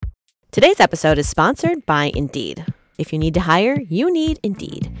Today's episode is sponsored by Indeed. If you need to hire, you need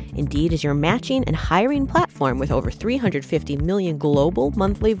Indeed. Indeed is your matching and hiring platform with over 350 million global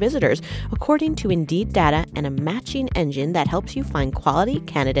monthly visitors, according to Indeed data, and a matching engine that helps you find quality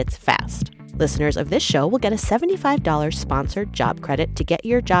candidates fast. Listeners of this show will get a $75 sponsored job credit to get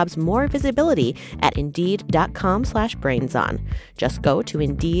your jobs more visibility at Indeed.com/BrainsOn. Just go to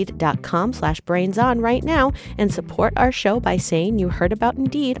Indeed.com/BrainsOn right now and support our show by saying you heard about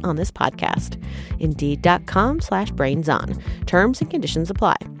Indeed on this podcast. Indeed.com/BrainsOn. Terms and conditions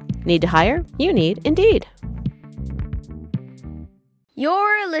apply. Need to hire? You need Indeed.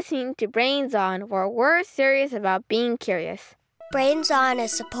 You're listening to Brains On, where we're serious about being curious. Brains On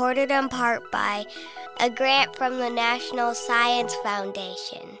is supported in part by a grant from the National Science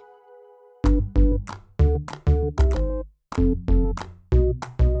Foundation.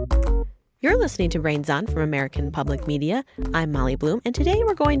 You're listening to Brains On from American Public Media. I'm Molly Bloom, and today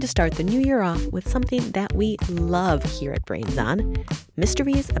we're going to start the new year off with something that we love here at Brains On: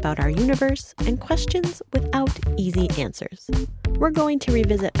 mysteries about our universe and questions without easy answers. We're going to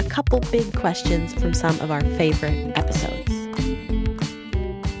revisit a couple big questions from some of our favorite episodes.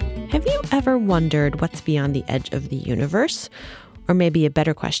 Have you ever wondered what's beyond the edge of the universe? Or maybe a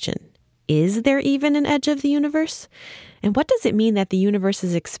better question, is there even an edge of the universe? And what does it mean that the universe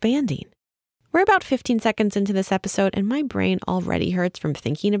is expanding? We're about 15 seconds into this episode, and my brain already hurts from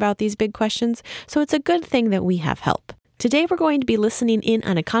thinking about these big questions, so it's a good thing that we have help. Today, we're going to be listening in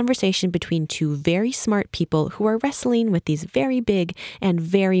on a conversation between two very smart people who are wrestling with these very big and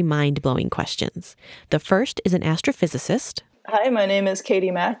very mind-blowing questions. The first is an astrophysicist. Hi, my name is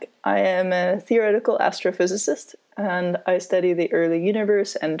Katie Mack. I am a theoretical astrophysicist, and I study the early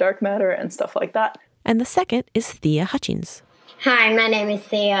universe and dark matter and stuff like that. And the second is Thea Hutchings. Hi, my name is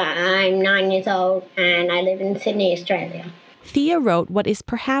Thea. I'm 9 years old, and I live in Sydney, Australia. Thea wrote what is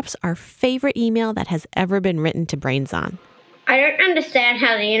perhaps our favorite email that has ever been written to Brains On. I don't understand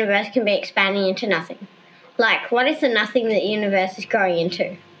how the universe can be expanding into nothing. Like, what is the nothing that the universe is growing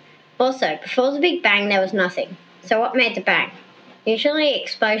into? Also, before the Big Bang, there was nothing. So what made the bang? Usually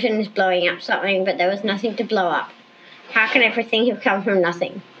explosion is blowing up something, but there was nothing to blow up. How can everything have come from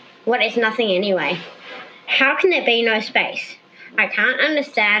nothing? What is nothing anyway? How can there be no space? I can't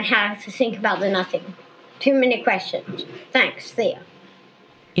understand how to think about the nothing. Too many questions. Thanks, Thea.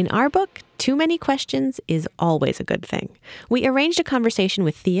 In our book, too many questions is always a good thing. We arranged a conversation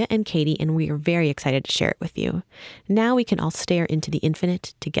with Thea and Katie, and we are very excited to share it with you. Now we can all stare into the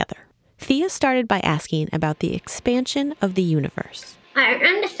infinite together. Thea started by asking about the expansion of the universe. I don't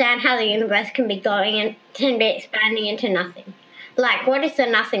understand how the universe can be expanding into nothing. Like, what is the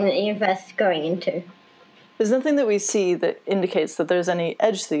nothing that the universe is going into? There's nothing that we see that indicates that there's any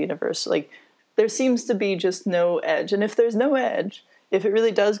edge to the universe. Like, there seems to be just no edge. And if there's no edge, if it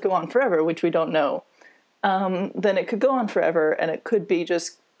really does go on forever, which we don't know, then it could go on forever, and it could be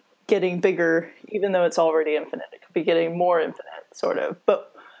just getting bigger, even though it's already infinite. It could be getting more infinite, sort of. But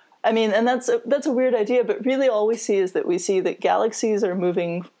I mean, and that's a weird idea, but really all we see is that galaxies are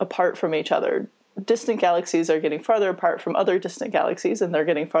moving apart from each other. Distant galaxies are getting farther apart from other distant galaxies, and they're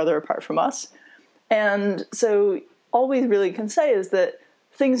getting farther apart from us. And so all we really can say is that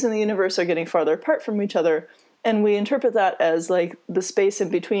things in the universe are getting farther apart from each other, and we interpret that as like the space in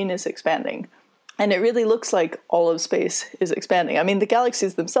between is expanding. And it really looks like all of space is expanding. I mean, the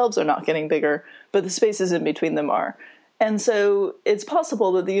galaxies themselves are not getting bigger, but the spaces in between them are. And so it's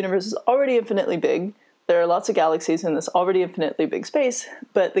possible that the universe is already infinitely big. There are lots of galaxies in this already infinitely big space,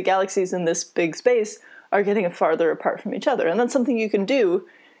 but the galaxies in this big space are getting farther apart from each other. And that's something you can do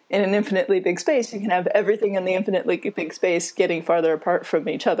in an infinitely big space. You can have everything in the infinitely big space getting farther apart from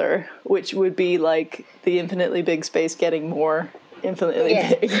each other, which would be like the infinitely big space getting more infinitely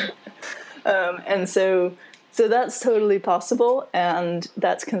big. And so that's totally possible, and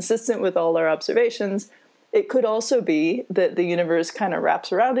that's consistent with all our observations. It could also be that the universe kind of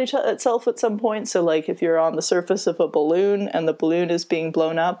wraps around itself at some point. So like if you're on the surface of a balloon and the balloon is being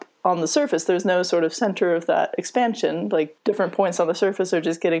blown up on the surface, there's no sort of center of that expansion. Like different points on the surface are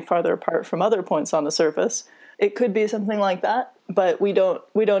just getting farther apart from other points on the surface. It could be something like that, but we don't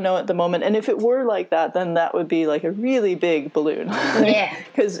know at the moment. And if it were like that, then that would be like a really big balloon. Yeah.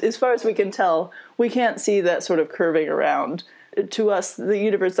 Because as far as we can tell, we can't see that sort of curving around. To us, the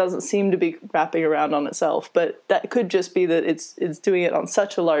universe doesn't seem to be wrapping around on itself, but that could just be that it's doing it on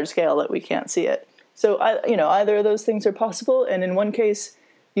such a large scale that we can't see it. So, either of those things are possible, and in one case,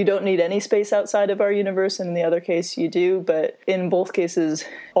 you don't need any space outside of our universe, and in the other case, you do, but in both cases,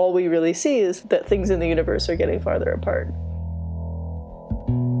 all we really see is that things in the universe are getting farther apart.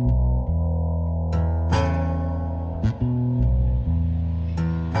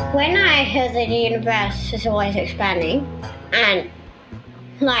 When I heard that the universe is always expanding, and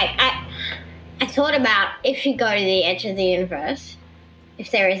I thought about if you go to the edge of the universe,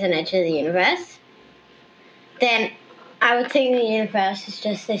 if there is an edge of the universe, then I would think the universe is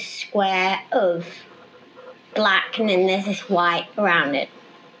just this square of black, and then there's this white around it.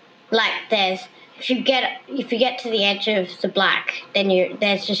 Like if you get to the edge of the black, then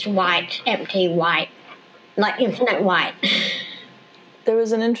there's just white, empty white, like infinite white. There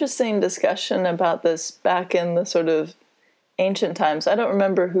was an interesting discussion about this back in the sort of ancient times. I don't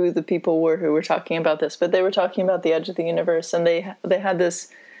remember who the people were who were talking about this, but they were talking about the edge of the universe, and they had this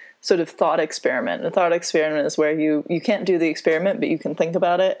sort of thought experiment. A thought experiment is where you can't do the experiment, but you can think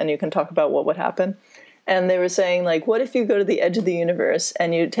about it, and you can talk about what would happen. And they were saying, like, what if you go to the edge of the universe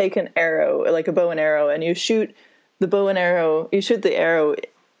and you take an arrow, like a bow and arrow, and you shoot the arrow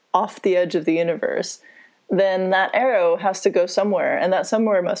off the edge of the universe, then that arrow has to go somewhere, and that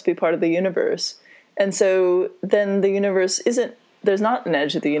somewhere must be part of the universe. And so then the universe there's not an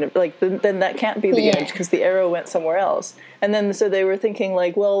edge of the universe, like, then that can't be the edge because the arrow went somewhere else. And then so they were thinking,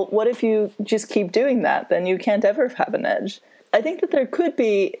 like, well, what if you just keep doing that? Then you can't ever have an edge. I think that there could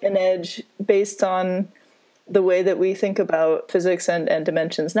be an edge based on the way that we think about physics and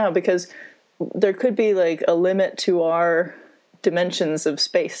dimensions now, because there could be, like, a limit to our dimensions of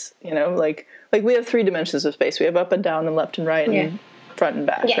space, like we have 3 dimensions of space. We have up and down and left and right and front and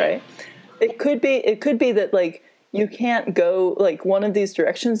back, right? It could be that, like, you can't go, like, one of these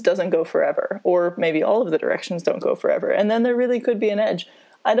directions doesn't go forever, or maybe all of the directions don't go forever, and then there really could be an edge.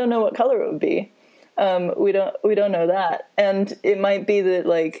 I don't know what color it would be. We don't know that, and it might be that,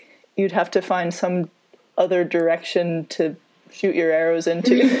 like, you'd have to find some other direction to shoot your arrows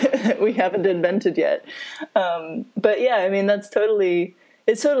into that we haven't invented yet. But yeah, I mean, it's totally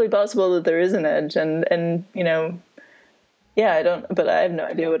possible that there is an edge, and but I have no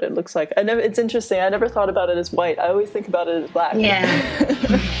idea what it looks like. It's interesting. I never thought about it as white. I always think about it as black. Yeah.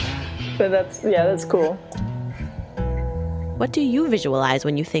 But that's cool. What do you visualize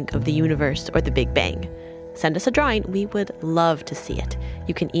when you think of the universe or the Big Bang? Send us a drawing. We would love to see it.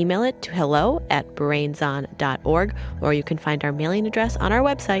 You can email it to hello@brainson.org, or you can find our mailing address on our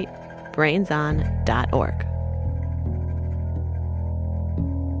website, brainson.org.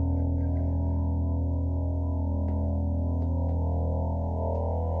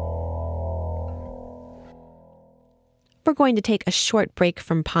 We're going to take a short break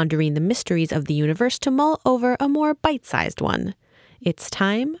from pondering the mysteries of the universe to mull over a more bite-sized one. It's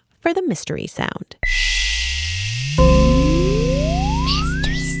time for the mystery sound.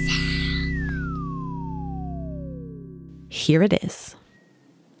 Here it is.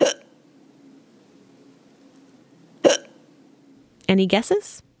 Any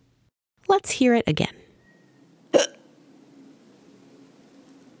guesses? Let's hear it again.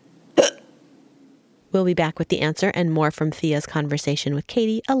 We'll be back with the answer and more from Thea's conversation with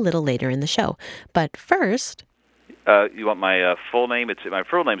Katie a little later in the show. But first... you want my full name? My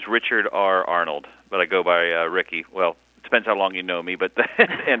full name's Richard R. Arnold, but I go by Ricky. Well, it depends how long you know me, but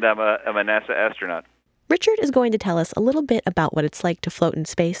and I'm a NASA astronaut. Richard is going to tell us a little bit about what it's like to float in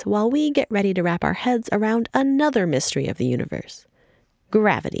space while we get ready to wrap our heads around another mystery of the universe: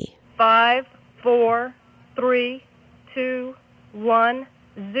 gravity. 5, 4, 3, 2, 1,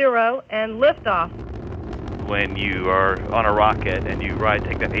 0, and liftoff. When you are on a rocket and you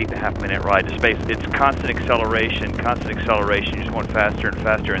take that 8.5-minute ride to space, it's constant acceleration, you're just going faster and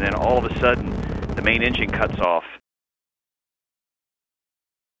faster, and then all of a sudden, the main engine cuts off.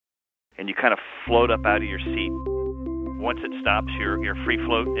 And you kind of float up out of your seat. Once it stops, you're free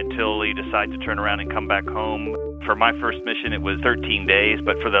float until you decide to turn around and come back home. For my first mission, it was 13 days,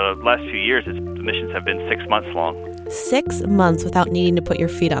 but for the last few years, the missions have been 6 months long. 6 months without needing to put your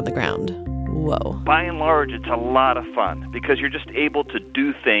feet on the ground. Whoa. By and large, it's a lot of fun because you're just able to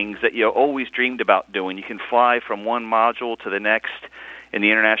do things that you always dreamed about doing. You can fly from one module to the next in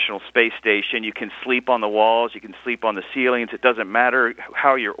the International Space Station. You can sleep on the walls. You can sleep on the ceilings. It doesn't matter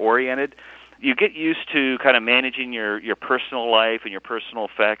how you're oriented. You get used to kind of managing your personal life and your personal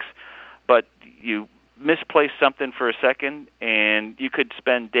effects, but you misplace something for a second, and you could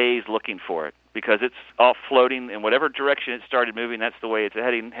spend days looking for it because it's all floating in whatever direction it started moving. That's the way it's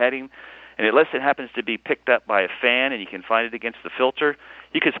heading. And unless it happens to be picked up by a fan and you can find it against the filter,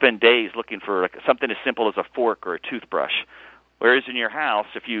 you could spend days looking for something as simple as a fork or a toothbrush. Whereas in your house,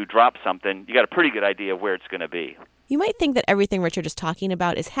 if you drop something, you got a pretty good idea of where it's going to be. You might think that everything Richard is talking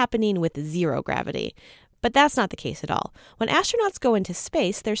about is happening with zero gravity, but that's not the case at all. When astronauts go into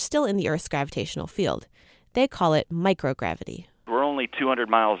space, they're still in the Earth's gravitational field. They call it microgravity. We're only 200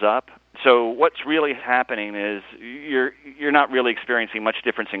 miles up, So what's really happening is you're not really experiencing much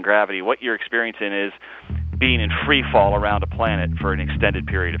difference in gravity. What you're experiencing is being in free fall around a planet for an extended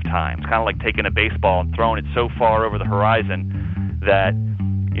period of time. It's kind of like taking a baseball and throwing it so far over the horizon that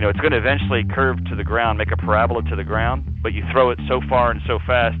it's going to eventually curve to the ground, make a parabola to the ground, but you throw it so far and so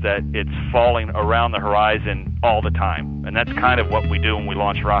fast that it's falling around the horizon all the time. And that's kind of what we do when we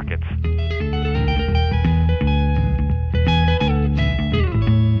launch rockets.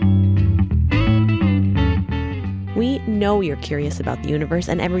 We know you're curious about the universe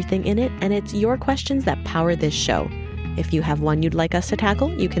and everything in it, and it's your questions that power this show. If you have one you'd like us to tackle,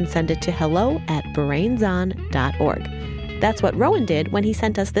 you can send it to hello@brainson.org. That's what Rowan did when he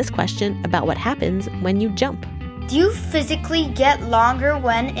sent us this question about what happens when you jump. Do you physically get longer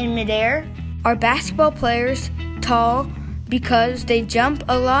when in midair? Are basketball players tall because they jump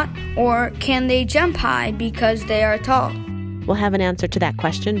a lot, or can they jump high because they are tall? We'll have an answer to that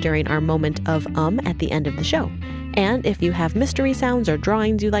question during our moment of at the end of the show. And if you have mystery sounds or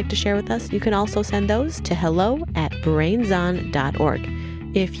drawings you'd like to share with us, you can also send those to hello@brainson.org.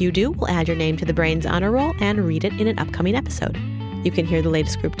 If you do, we'll add your name to the Brains Honor Roll and read it in an upcoming episode. You can hear the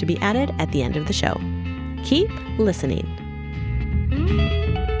latest group to be added at the end of the show. Keep listening.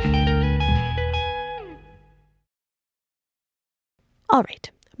 All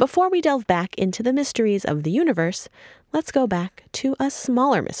right, before we delve back into the mysteries of the universe, let's go back to a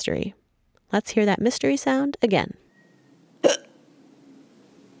smaller mystery. Let's hear that mystery sound again.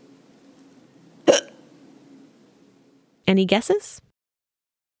 Any guesses?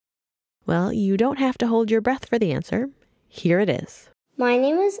 Well, you don't have to hold your breath for the answer. Here it is. My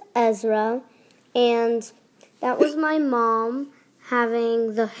name is Ezra, and that was my mom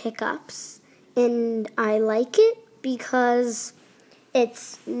having the hiccups. And I like it because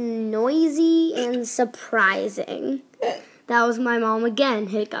it's noisy and surprising. That was my mom again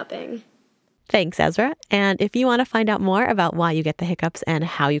hiccuping. Thanks, Ezra. And if you want to find out more about why you get the hiccups and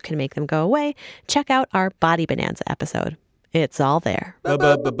how you can make them go away, check out our Body Bonanza episode. It's all there.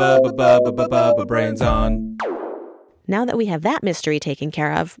 Brains on. Now that we have that mystery taken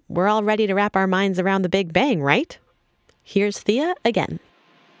care of, we're all ready to wrap our minds around the Big Bang, right? Here's Thea again.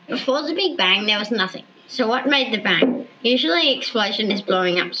 Before the Big Bang, there was nothing. So what made the bang? Usually an explosion is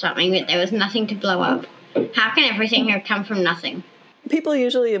blowing up something, but there was nothing to blow up. How can everything have come from nothing? People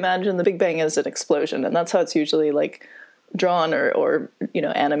usually imagine the Big Bang as an explosion, and that's how it's usually drawn or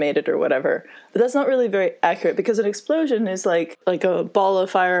animated or whatever. But that's not really very accurate, because an explosion is like a ball of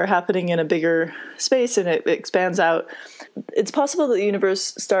fire happening in a bigger space, and it expands out. It's possible that the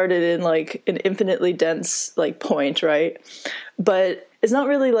universe started in an infinitely dense point, right? But it's not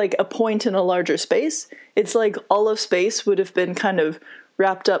really a point in a larger space. It's all of space would have been kind of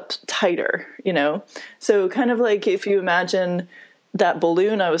wrapped up tighter, So kind of if you imagine that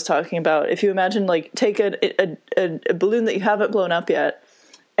balloon I was talking about, if you imagine take a balloon that you haven't blown up yet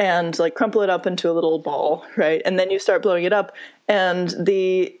and crumple it up into a little ball, right? And then you start blowing it up, and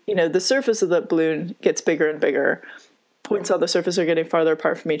the surface of the balloon gets bigger and bigger. Points on the surface are getting farther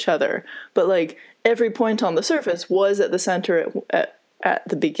apart from each other. But every point on the surface was at the center at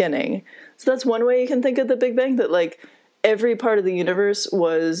the beginning. So that's one way you can think of the Big Bang, that every part of the universe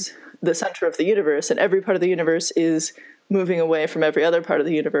was the center of the universe, and every part of the universe is moving away from every other part of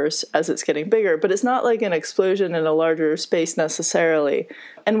the universe as it's getting bigger. But it's not like an explosion in a larger space necessarily.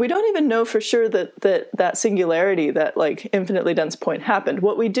 And we don't even know for sure that singularity, that infinitely dense point, happened.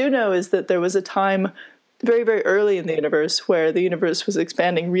 What we do know is that there was a time very, very early in the universe where the universe was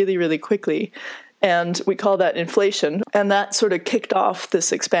expanding really, really quickly. And we call that inflation. And that sort of kicked off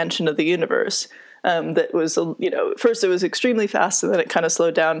this expansion of the universe. That was, first it was extremely fast, and then it kind of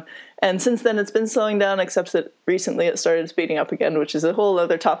slowed down. And since then it's been slowing down, except that recently it started speeding up again, which is a whole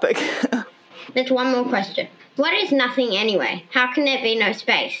other topic. There's one more question. What is nothing anyway? How can there be no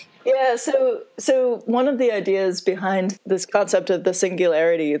space? Yeah, so one of the ideas behind this concept of the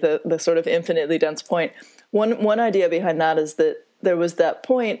singularity, the sort of infinitely dense point, one idea behind that is that there was that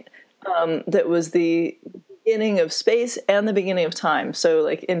point that was the beginning of space and the beginning of time. So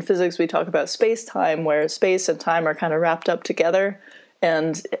in physics we talk about space-time, where space and time are kind of wrapped up together,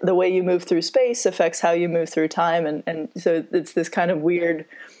 and the way you move through space affects how you move through time, and so it's this kind of weird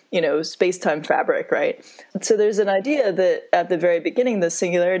space-time fabric, right? So there's an idea that at the very beginning, the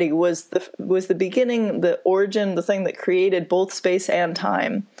singularity was the beginning, the origin, the thing that created both space and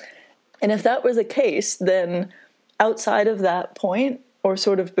time. And if that was the case, then outside of that point, or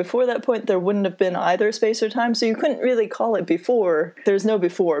sort of before that point, there wouldn't have been either space or time. So you couldn't really call it before. There's no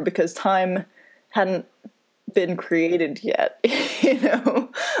before, because time hadn't been created yet,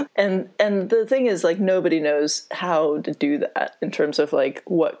 And the thing is, like, nobody knows how to do that in terms of like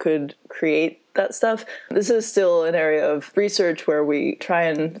what could create that stuff. This is still an area of research where we try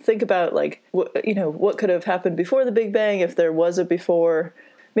and think about like what could have happened before the Big Bang, if there was a before.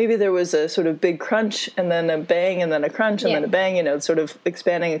 Maybe there was a sort of big crunch and then a bang and then a crunch and then a bang, sort of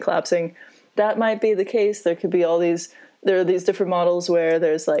expanding and collapsing. That might be the case. There are these different models where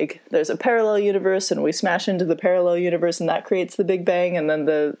there's a parallel universe and we smash into the parallel universe and that creates the Big Bang, and then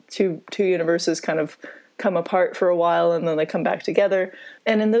the two universes kind of come apart for a while and then they come back together.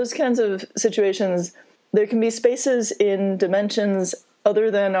 And in those kinds of situations, there can be spaces in dimensions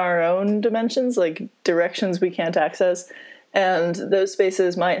other than our own dimensions, like directions we can't access. And those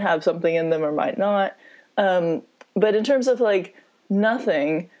spaces might have something in them or might not. But in terms of like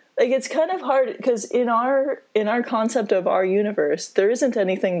nothing, like it's kind of hard because in our concept of our universe, there isn't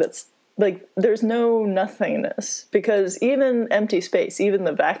anything that's like, there's no nothingness, because even empty space, even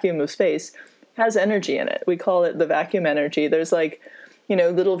the vacuum of space has energy in it. We call it the vacuum energy. There's like,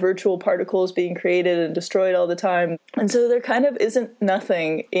 little virtual particles being created and destroyed all the time. And so there kind of isn't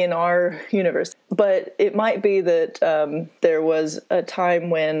nothing in our universe. But it might be that there was a time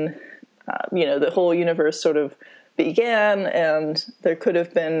when, the whole universe sort of began, and there could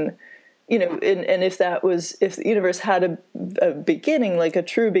have been, and if the universe had a beginning, like a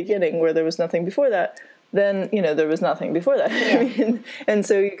true beginning where there was nothing before that, then, there was nothing before that. Yeah. And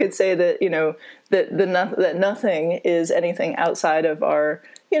so you could say that, that nothing is anything outside of our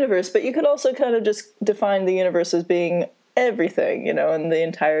universe, but you could also kind of just define the universe as being everything, and the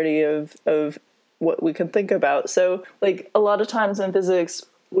entirety of what we can think about. So like a lot of times in physics,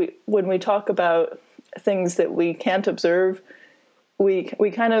 when we talk about things that we can't observe, we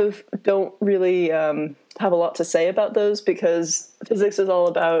kind of don't really have a lot to say about those, because physics is all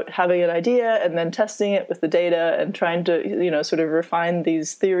about having an idea and then testing it with the data and trying to, sort of refine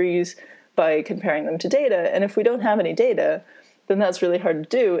these theories by comparing them to data. And if we don't have any data, then that's really hard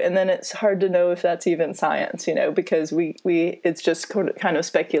to do. And then it's hard to know if that's even science, because it's just kind of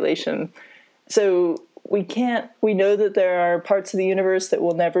speculation. So we know that there are parts of the universe that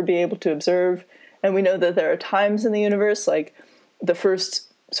we'll never be able to observe. And we know that there are times in the universe, like the first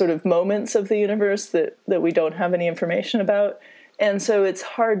sort of moments of the universe that we don't have any information about. And so it's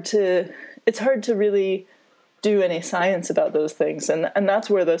hard to really do any science about those things. And that's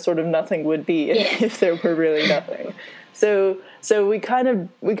where the sort of nothing would be if there were really nothing. So we kind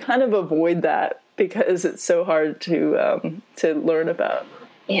of avoid that because it's so hard to learn about.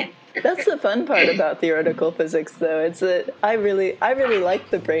 Yeah. That's the fun part about theoretical physics, though. It's that I really like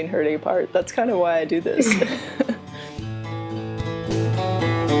the brain hurting part. That's kind of why I do this.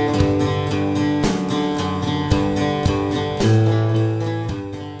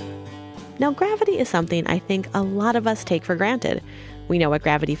 Now, gravity is something I think a lot of us take for granted. We know what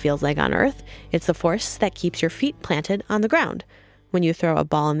gravity feels like on Earth. It's the force that keeps your feet planted on the ground. When you throw a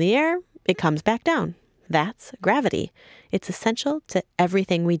ball in the air, it comes back down. That's gravity. It's essential to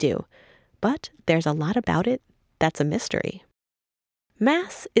everything we do. But there's a lot about it that's a mystery.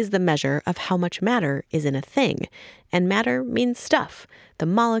 Mass is the measure of how much matter is in a thing, and matter means stuff, the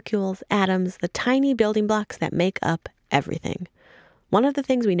molecules, atoms, the tiny building blocks that make up everything. One of the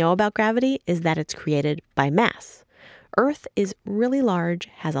things we know about gravity is that it's created by mass. Earth is really large,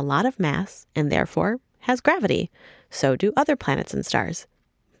 has a lot of mass, and therefore has gravity. So do other planets and stars.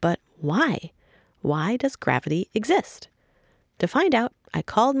 But why? Why does gravity exist? To find out, I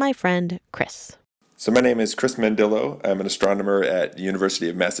called my friend Chris. So my name is Chris Mandillo. I'm an astronomer at the University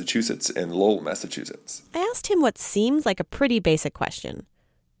of Massachusetts in Lowell, Massachusetts. I asked him what seems like a pretty basic question.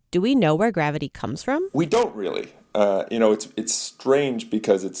 Do we know where gravity comes from? We don't really. It's strange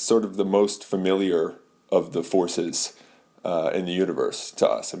because it's sort of the most familiar of the forces in the universe to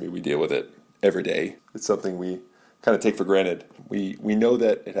us. I mean, we deal with it every day. It's something we kind of take for granted. We know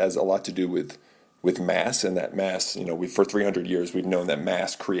that it has a lot to do with mass, and that mass, for 300 years we've known that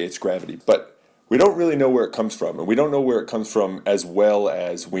mass creates gravity. But we don't really know where it comes from, and we don't know where it comes from as well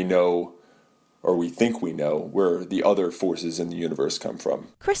as we know, or we think we know, where the other forces in the universe come from.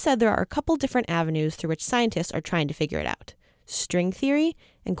 Chris said there are a couple different avenues through which scientists are trying to figure it out: string theory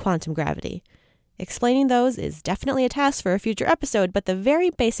and quantum gravity. Explaining those is definitely a task for a future episode, but the very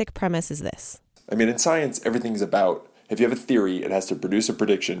basic premise is this. I mean, in science, everything's about, if you have a theory, it has to produce a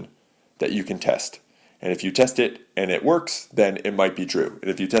prediction that you can test. And if you test it and it works, then it might be true. And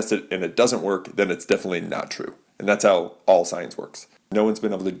if you test it and it doesn't work, then it's definitely not true. And that's how all science works. No one's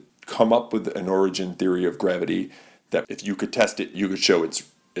been able to come up with an origin theory of gravity that if you could test it, you could show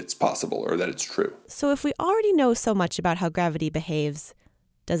it's possible or that it's true. So if we already know so much about how gravity behaves,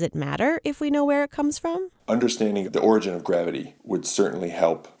 Does it matter if we know where it comes from? Understanding the origin of gravity would certainly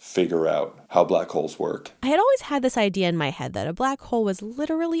help figure out how black holes work. I had always had this idea in my head that a black hole was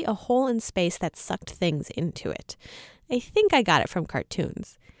literally a hole in space that sucked things into it. I think I got it from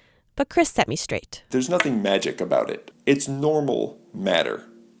cartoons. But Chris set me straight. There's nothing magic about it. It's normal matter.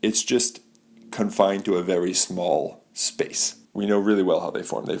 It's just confined to a very small space. We know really well how they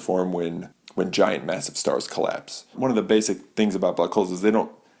form. They form when giant massive stars collapse. One of the basic things about black holes is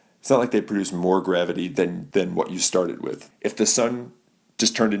it's not like they produce more gravity than what you started with. If the sun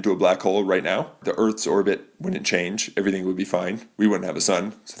just turned into a black hole right now, the Earth's orbit wouldn't change. Everything would be fine. We wouldn't have a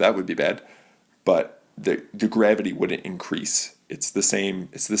sun, so that would be bad. But the gravity wouldn't increase. It's the same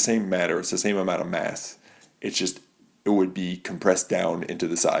matter. It's the same amount of mass. It's just it would be compressed down into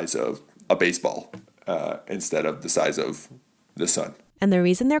the size of a baseball instead of the size of the sun. And the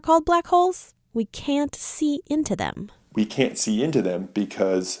reason they're called black holes? We can't see into them. We can't see into them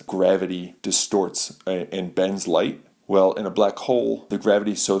because gravity distorts and bends light. Well, in a black hole, the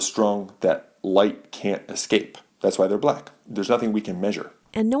gravity is so strong that light can't escape. That's why they're black. There's nothing we can measure.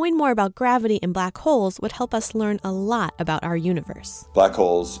 And knowing more about gravity in black holes would help us learn a lot about our universe. Black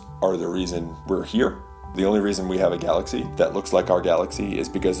holes are the reason we're here. The only reason we have a galaxy that looks like our galaxy is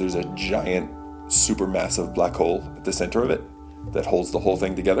because there's a giant, supermassive black hole at the center of it that holds the whole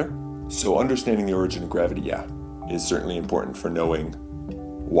thing together. So understanding the origin of gravity, is certainly important for knowing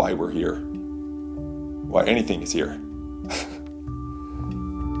why we're here, why anything is here.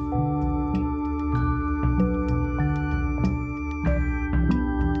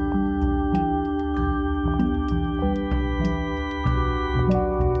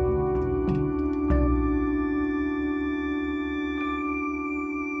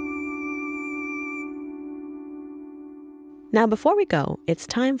 Now, before we go, it's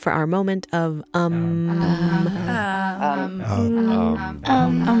time for our moment of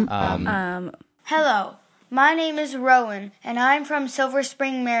Hello, my name is Rowan, and I'm from Silver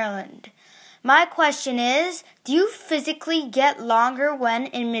Spring, Maryland. My question is, do you physically get longer when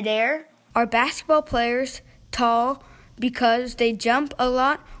in midair? Are basketball players tall because they jump a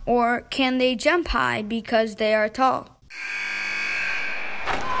lot, or can they jump high because they are tall?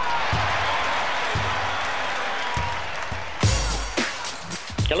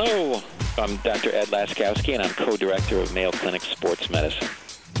 Hello, I'm Dr. Ed Laskowski, and I'm co-director of Mayo Clinic Sports Medicine.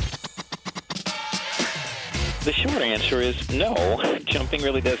 The short answer is no, jumping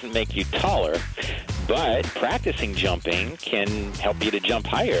really doesn't make you taller, but practicing jumping can help you to jump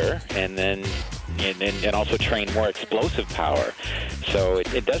higher and also train more explosive power. So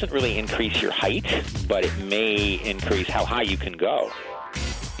it doesn't really increase your height, but it may increase how high you can go.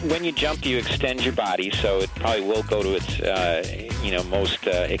 When you jump, you extend your body, so it probably will go to its most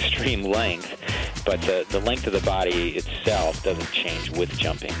extreme length, but the length of the body itself doesn't change with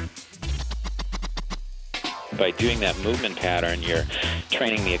jumping. By doing that movement pattern, you're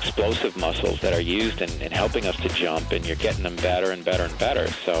training the explosive muscles that are used in helping us to jump, and you're getting them better and better and better.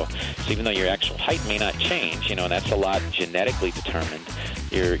 So even though your actual height may not change, and that's a lot genetically determined,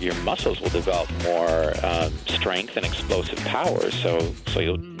 your muscles will develop more strength and explosive power, so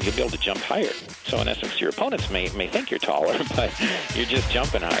you'll be able to jump higher. So in essence, your opponents may think you're taller, but you're just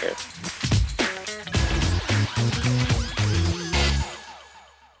jumping higher.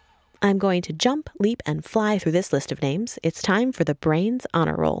 I'm going to jump, leap, and fly through this list of names. It's time for the Brains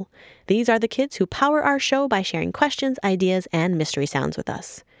Honor Roll. These are the kids who power our show by sharing questions, ideas, and mystery sounds with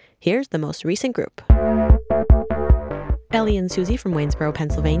us. Here's the most recent group. Ellie and Susie from Waynesboro,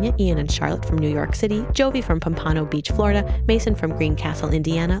 Pennsylvania, Ian and Charlotte from New York City, Jovi from Pompano Beach, Florida, Mason from Greencastle,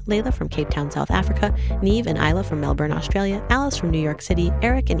 Indiana, Layla from Cape Town, South Africa, Neve and Isla from Melbourne, Australia, Alice from New York City,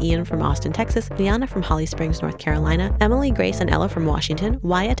 Eric and Ian from Austin, Texas, Liana from Holly Springs, North Carolina, Emily, Grace, and Ella from Washington,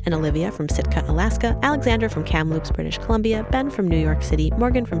 Wyatt and Olivia from Sitka, Alaska, Alexander from Kamloops, British Columbia, Ben from New York City,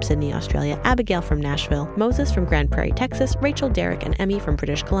 Morgan from Sydney, Australia, Abigail from Nashville, Moses from Grand Prairie, Texas, Rachel, Derek, and Emmy from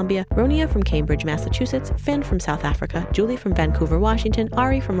British Columbia, Ronia from Cambridge, Massachusetts, Finn from South Africa, Julie from Vancouver, Washington,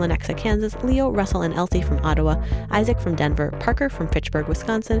 Ari from Lenexa, Kansas, Leo, Russell, and Elsie from Ottawa, Isaac from Denver, Parker from Fitchburg,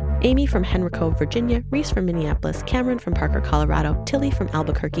 Wisconsin, Amy from Henrico, Virginia, Reese from Minneapolis, Cameron from Parker, Colorado, Tilly from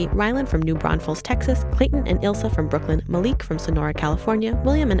Albuquerque, Rylan from New Braunfels, Texas, Clayton and Ilsa from Brooklyn, Malik from Sonora, California,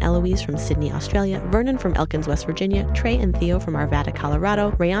 William and Eloise from Sydney, Australia, Vernon from Elkins, West Virginia, Trey and Theo from Arvada,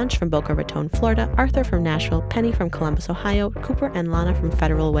 Colorado, Rayansh from Boca Raton, Florida, Arthur from Nashville, Penny from Columbus, Ohio, Cooper and Lana from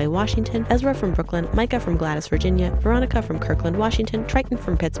Federal Way, Washington, Ezra from Brooklyn, Micah from Gladys, Virginia, Veronica from Kirkland, Washington, Triton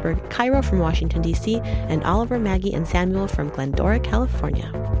from Pittsburgh, Cairo from Washington, D.C., and Oliver, Maggie, and Samuel from Glendora, California.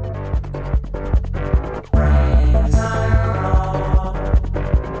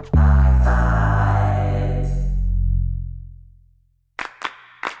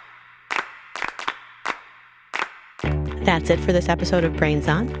 That's it for this episode of Brains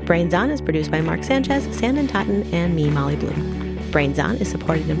On. Brains On is produced by Mark Sanchez, Sandon Totten, and me, Molly Bloom. Brains On is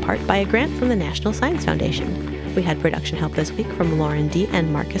supported in part by a grant from the National Science Foundation. We had production help this week from Lauren D.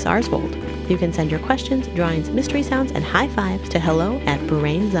 and Marcus Arswold. You can send your questions, drawings, mystery sounds, and high fives to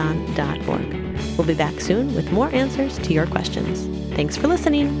hello@brainson.org. We'll be back soon with more answers to your questions. Thanks for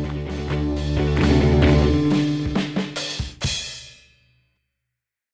listening.